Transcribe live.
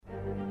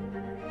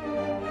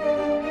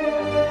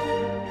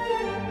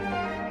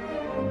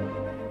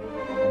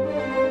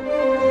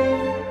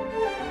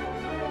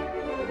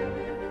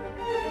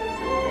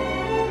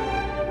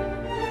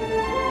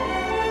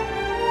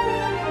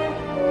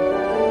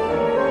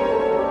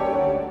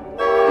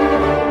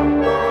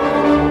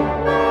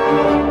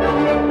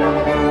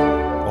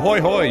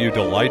Ahoy, hoy, you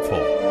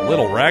delightful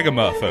little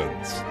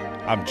ragamuffins.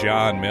 I'm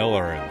John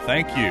Miller, and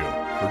thank you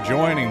for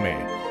joining me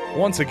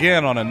once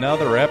again on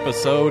another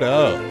episode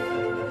of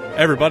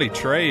Everybody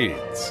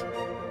Trades.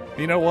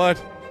 You know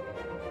what?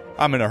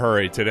 I'm in a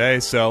hurry today,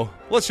 so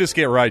let's just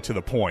get right to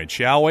the point,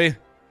 shall we?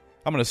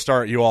 I'm going to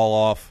start you all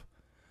off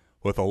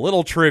with a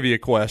little trivia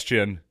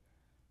question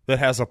that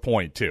has a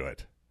point to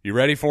it. You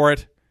ready for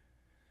it?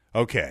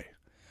 Okay.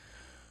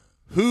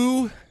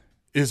 Who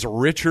is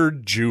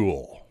Richard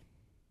Jewell?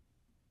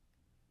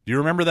 Do you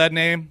remember that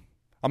name?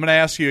 I'm going to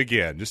ask you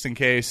again, just in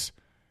case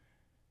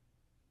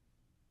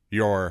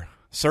you're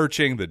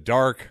searching the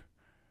dark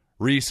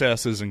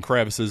recesses and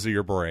crevices of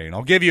your brain.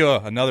 I'll give you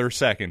another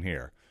second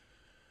here.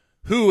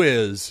 Who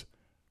is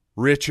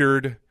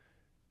Richard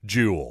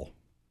Jewell?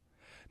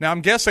 Now,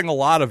 I'm guessing a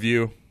lot of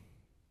you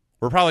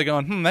were probably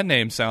going, that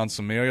name sounds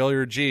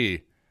familiar.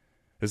 Gee,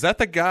 is that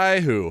the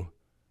guy who...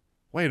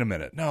 Wait a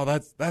minute. No,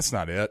 that's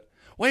not it.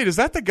 Wait, is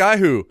that the guy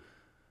who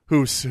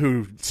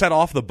set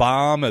off the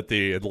bomb at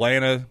the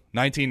Atlanta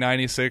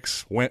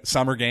 1996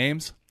 Summer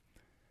Games?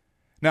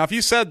 Now, if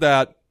you said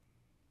that,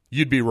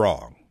 you'd be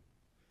wrong.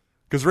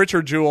 Because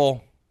Richard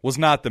Jewell was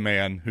not the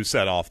man who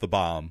set off the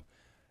bomb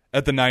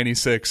at the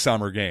 96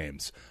 Summer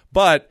Games.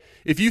 But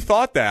if you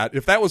thought that,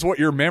 if that was what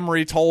your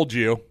memory told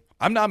you,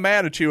 I'm not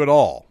mad at you at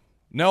all.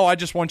 No, I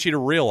just want you to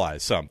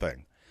realize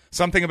something.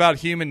 Something about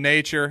human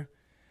nature,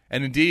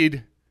 and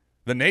indeed,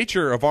 the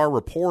nature of our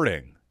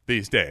reporting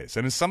these days.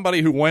 And as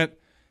somebody who went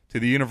to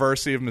the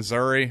University of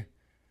Missouri,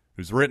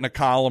 who's written a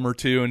column or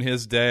two in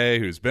his day,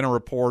 who's been a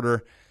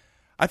reporter,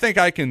 I think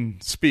I can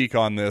speak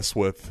on this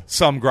with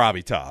some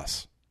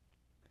gravitas.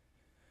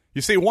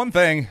 You see, one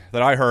thing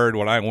that I heard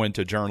when I went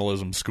to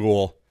journalism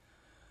school,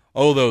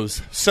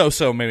 those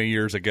so many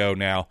years ago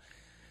now,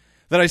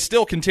 that I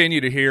still continue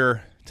to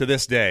hear to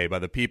this day by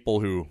the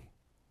people who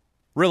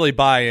really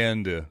buy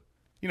into,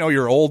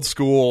 your old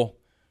school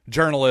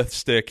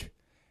journalistic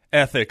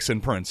ethics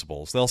and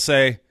principles. They'll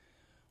say,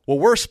 what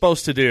we're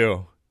supposed to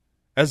do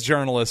as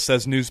journalists,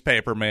 as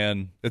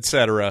newspapermen,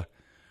 etc.,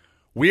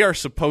 we are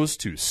supposed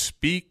to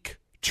speak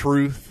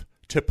truth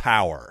to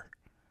power.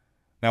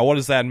 Now, what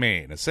does that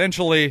mean?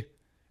 Essentially,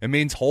 it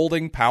means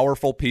holding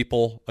powerful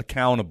people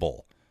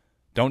accountable.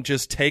 Don't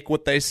just take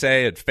what they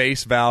say at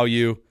face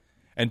value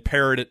and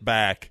parrot it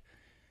back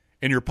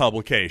in your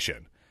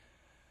publication.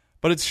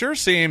 But it sure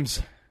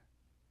seems,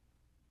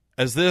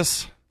 as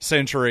this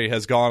century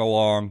has gone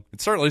along,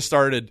 it certainly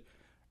started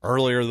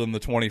earlier than the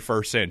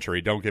 21st century,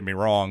 don't get me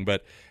wrong,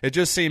 but it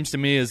just seems to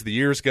me as the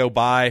years go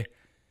by,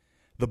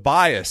 the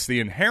bias,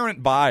 the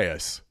inherent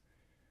bias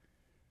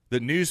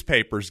that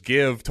newspapers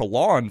give to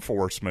law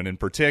enforcement in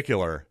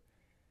particular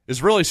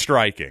is really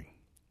striking.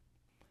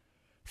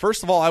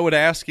 First of all, I would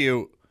ask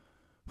you,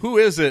 who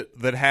is it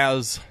that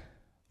has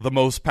the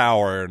most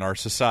power in our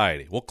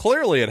society? Well,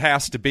 clearly it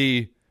has to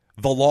be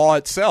the law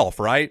itself,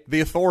 right?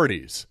 The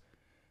authorities,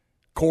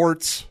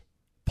 courts,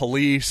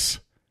 police,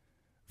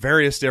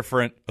 various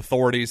different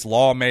authorities,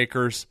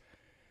 lawmakers.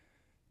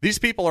 These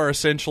people are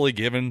essentially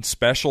given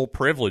special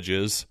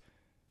privileges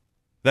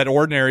that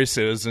ordinary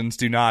citizens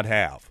do not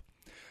have.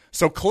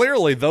 So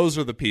clearly those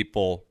are the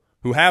people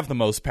who have the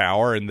most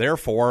power, and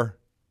therefore,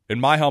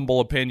 in my humble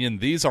opinion,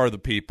 these are the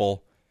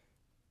people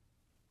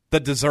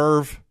that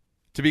deserve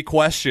to be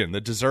questioned,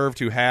 that deserve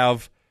to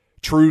have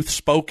truth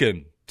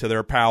spoken to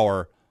their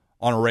power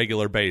on a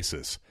regular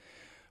basis.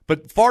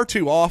 But far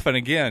too often,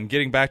 again,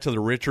 getting back to the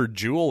Richard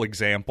Jewell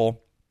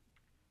example,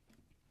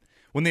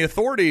 when the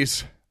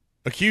authorities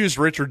accused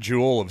Richard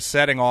Jewell of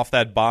setting off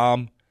that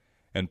bomb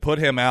and put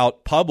him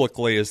out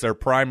publicly as their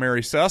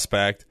primary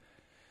suspect,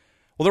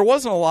 well, there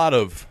wasn't a lot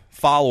of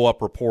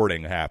follow-up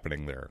reporting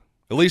happening there,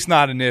 at least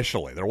not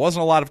initially. There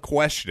wasn't a lot of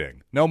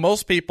questioning. No,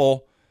 most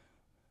people,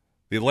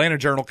 the Atlanta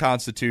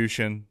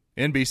Journal-Constitution,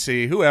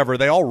 NBC, whoever,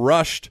 they all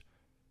rushed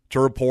to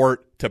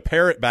report, to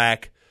parrot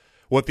back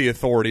what the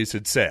authorities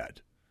had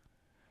said.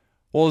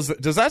 Well,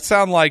 does that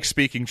sound like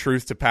speaking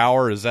truth to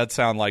power, or does that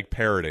sound like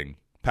parroting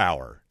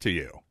power to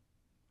you?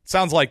 It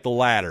sounds like the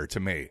latter to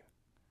me.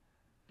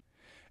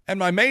 And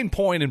my main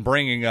point in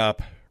bringing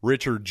up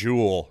Richard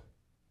Jewell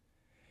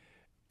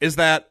is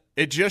that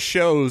it just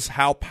shows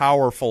how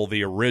powerful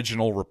the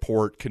original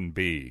report can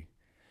be.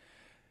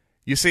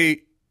 You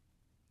see,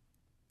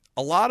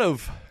 a lot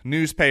of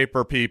news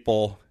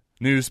people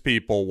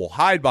will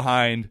hide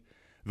behind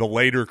the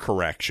later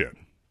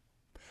correction.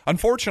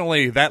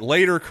 Unfortunately, that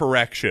later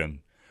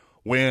correction,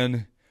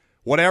 when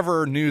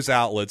whatever news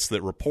outlets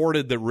that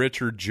reported that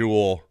Richard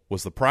Jewell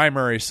was the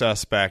primary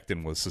suspect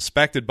and was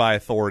suspected by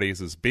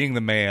authorities as being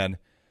the man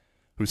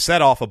who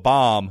set off a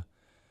bomb,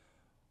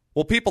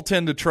 well, people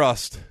tend to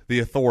trust the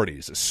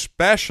authorities,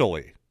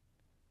 especially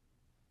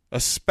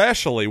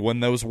when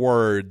those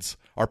words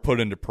are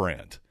put into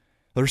print.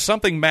 There's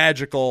something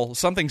magical,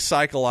 something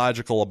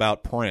psychological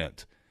about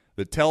print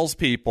that tells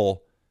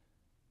people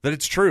that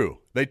it's true.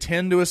 They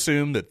tend to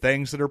assume that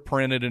things that are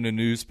printed in a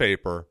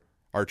newspaper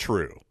are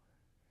true.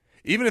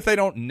 Even if they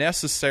don't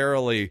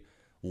necessarily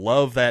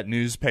love that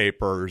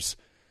newspaper's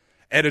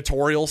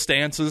editorial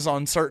stances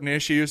on certain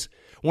issues,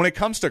 when it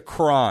comes to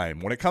crime,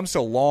 when it comes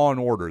to law and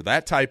order,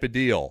 that type of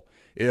deal,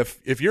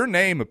 if your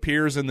name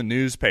appears in the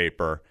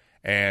newspaper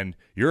and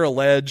you're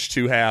alleged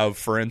to have,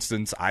 for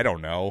instance, I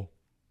don't know,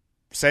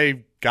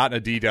 say gotten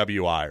a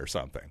DWI or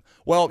something,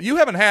 well, you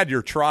haven't had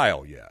your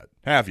trial yet,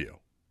 have you?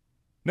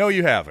 No,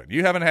 you haven't.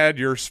 You haven't had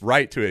your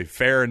right to a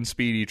fair and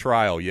speedy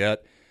trial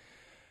yet.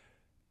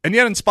 And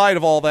yet, in spite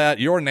of all that,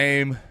 your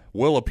name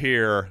will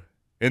appear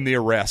in the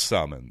arrest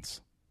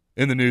summons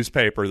in the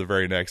newspaper the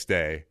very next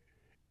day,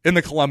 in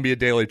the Columbia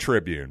Daily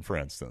Tribune, for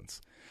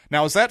instance.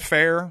 Now, is that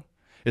fair?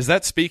 Is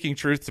that speaking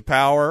truth to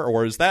power?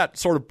 Or is that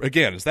sort of,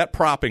 again, is that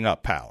propping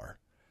up power?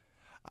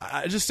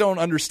 I just don't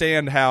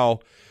understand how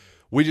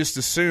we just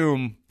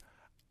assume.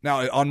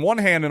 Now, on one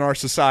hand, in our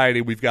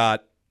society, we've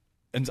got,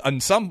 in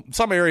some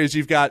areas,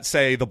 you've got,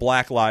 say, the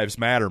Black Lives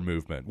Matter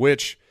movement,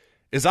 which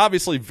is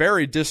obviously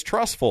very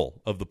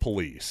distrustful of the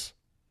police.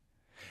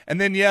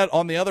 And then yet,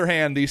 on the other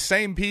hand, these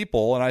same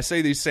people, and I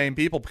say these same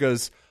people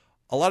because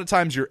a lot of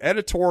times your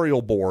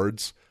editorial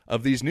boards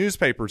of these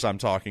newspapers I'm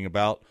talking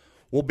about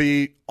will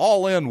be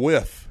all in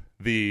with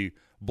the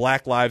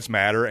Black Lives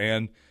Matter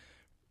and,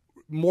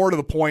 more to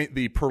the point,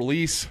 the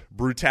police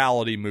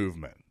brutality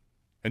movement.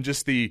 And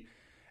just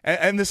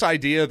and this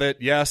idea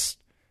that, yes,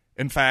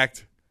 in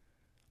fact,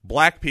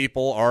 black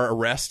people are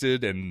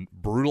arrested and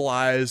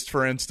brutalized,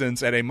 for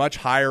instance, at a much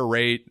higher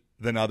rate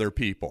than other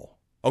people.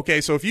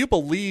 Okay, so if you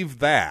believe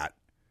that,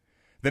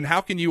 then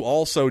how can you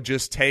also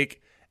just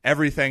take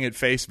everything at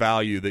face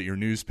value that your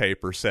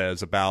newspaper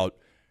says about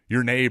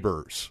your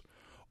neighbors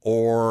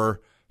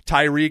or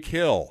Tyreek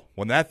Hill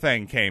when that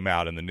thing came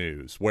out in the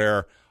news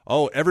where,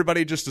 oh,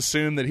 everybody just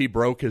assumed that he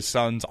broke his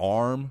son's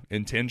arm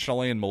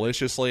intentionally and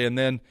maliciously, and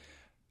then,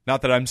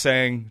 not that I'm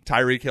saying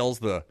Tyreek Hill's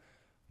the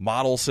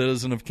model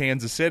citizen of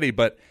Kansas City,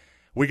 but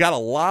we got a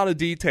lot of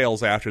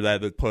details after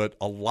that put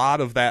a lot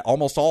of that,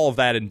 almost all of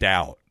that, in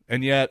doubt.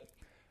 And yet,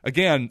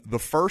 again, the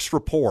first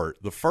report,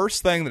 the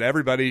first thing that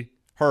everybody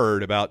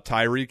heard about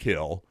Tyreek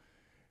Hill,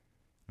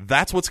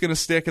 that's what's going to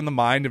stick in the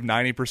mind of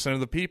 90% of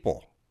the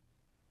people.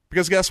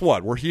 Because guess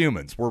what? We're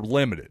humans. We're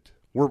limited.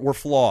 We're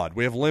flawed.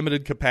 We have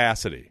limited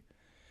capacity.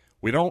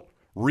 We don't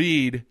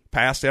read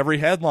past every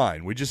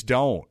headline. We just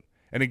don't.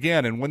 And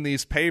again, and when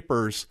these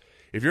papers,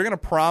 if you're going to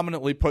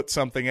prominently put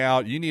something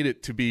out, you need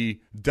it to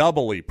be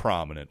doubly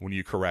prominent when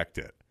you correct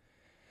it.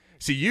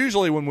 See,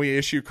 usually when we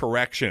issue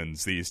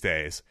corrections these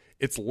days,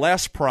 it's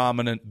less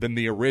prominent than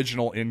the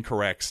original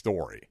incorrect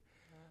story.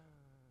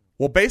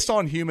 Well, based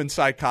on human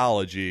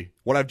psychology,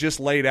 what I've just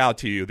laid out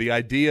to you, the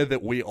idea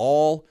that we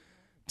all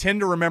tend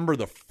to remember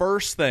the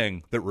first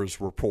thing that was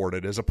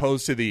reported as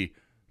opposed to the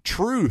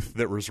truth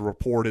that was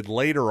reported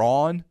later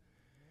on,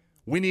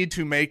 we need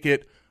to make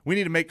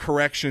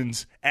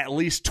corrections at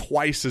least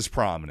twice as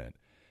prominent,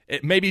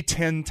 maybe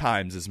 10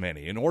 times as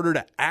many, in order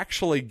to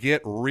actually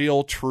get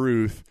real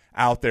truth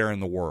out there in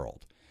the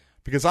world.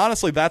 Because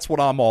honestly, that's what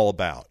I'm all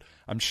about.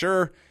 I'm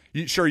sure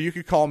you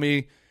could call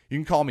me, you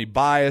can call me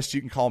biased, you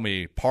can call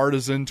me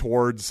partisan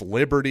towards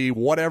liberty,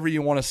 whatever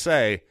you want to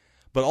say,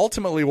 but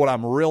ultimately what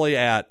I'm really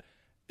at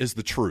is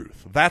the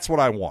truth. That's what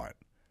I want.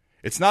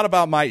 It's not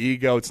about my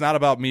ego. It's not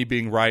about me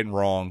being right and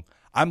wrong.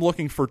 I'm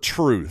looking for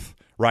truth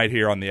right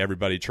here on the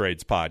Everybody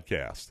Trades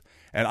podcast.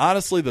 And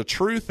honestly, the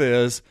truth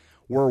is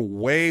we're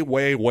way,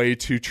 way, way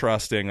too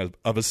trusting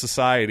of a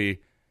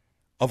society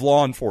of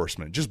law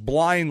enforcement, just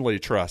blindly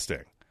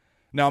trusting.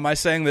 Now, am I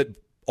saying that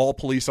all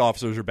police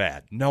officers are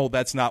bad? No,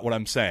 that's not what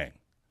I'm saying.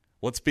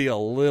 Let's be a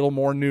little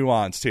more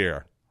nuanced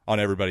here on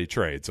Everybody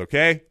Trades,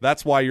 okay?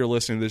 That's why you're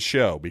listening to this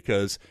show,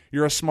 because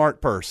you're a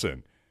smart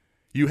person.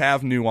 You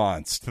have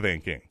nuanced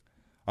thinking,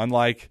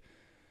 unlike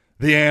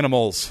the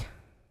animals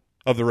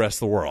of the rest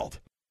of the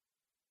world.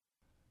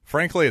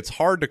 Frankly, it's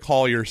hard to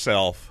call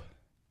yourself,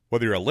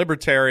 whether you're a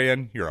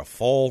libertarian, you're a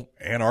full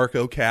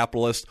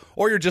anarcho-capitalist,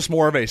 or you're just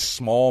more of a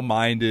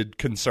small-minded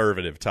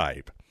conservative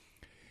type.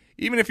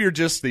 Even if you're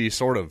just the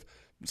sort of,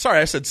 sorry,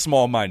 I said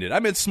small-minded. I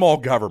meant small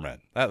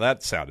government.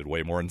 That sounded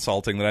way more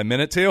insulting than I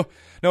meant it to.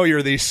 No,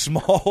 you're the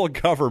small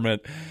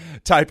government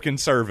type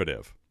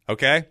conservative,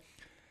 okay?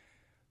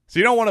 So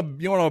you don't want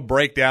to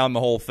break down the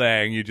whole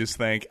thing. You just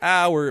think,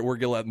 we're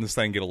letting this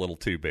thing get a little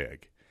too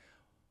big.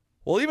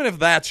 Well, even if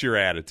that's your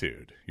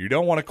attitude, you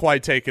don't want to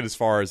quite take it as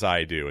far as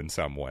I do in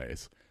some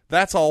ways.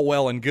 That's all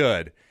well and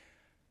good.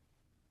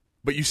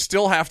 But you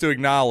still have to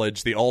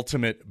acknowledge the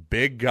ultimate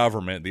big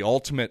government, the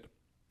ultimate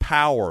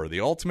power, the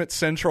ultimate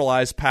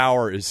centralized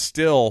power is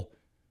still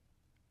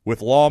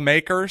with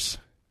lawmakers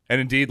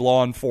and indeed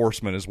law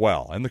enforcement as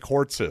well, and the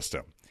court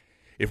system.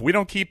 If we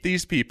don't keep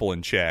these people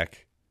in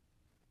check,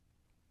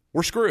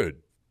 we're screwed.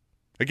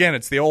 Again,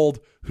 it's the old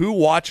who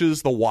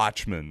watches the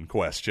Watchmen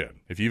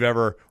question. If you've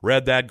ever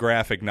read that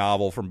graphic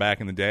novel from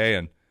back in the day,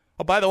 and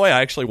oh, by the way,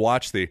 I actually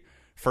watched the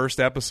first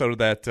episode of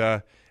that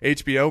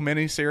HBO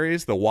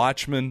miniseries, The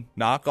Watchmen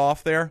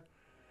knockoff there.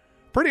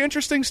 Pretty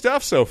interesting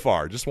stuff so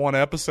far. Just one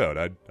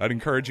episode. I'd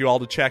encourage you all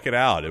to check it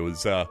out. It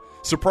was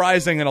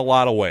surprising in a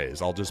lot of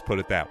ways. I'll just put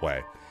it that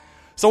way.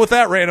 So with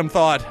that random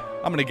thought,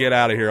 I'm going to get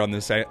out of here on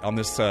this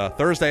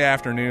Thursday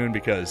afternoon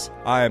because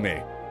I am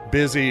a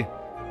busy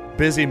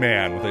busy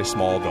man with a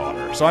small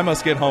daughter. So I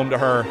must get home to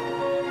her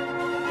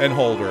and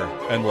hold her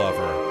and love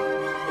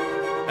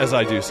her as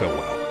I do so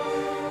well.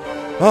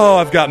 Oh,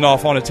 I've gotten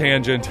off on a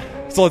tangent.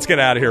 So let's get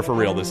out of here for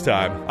real this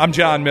time. I'm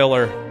John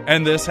Miller,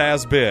 and this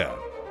has been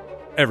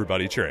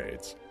Everybody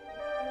Trades.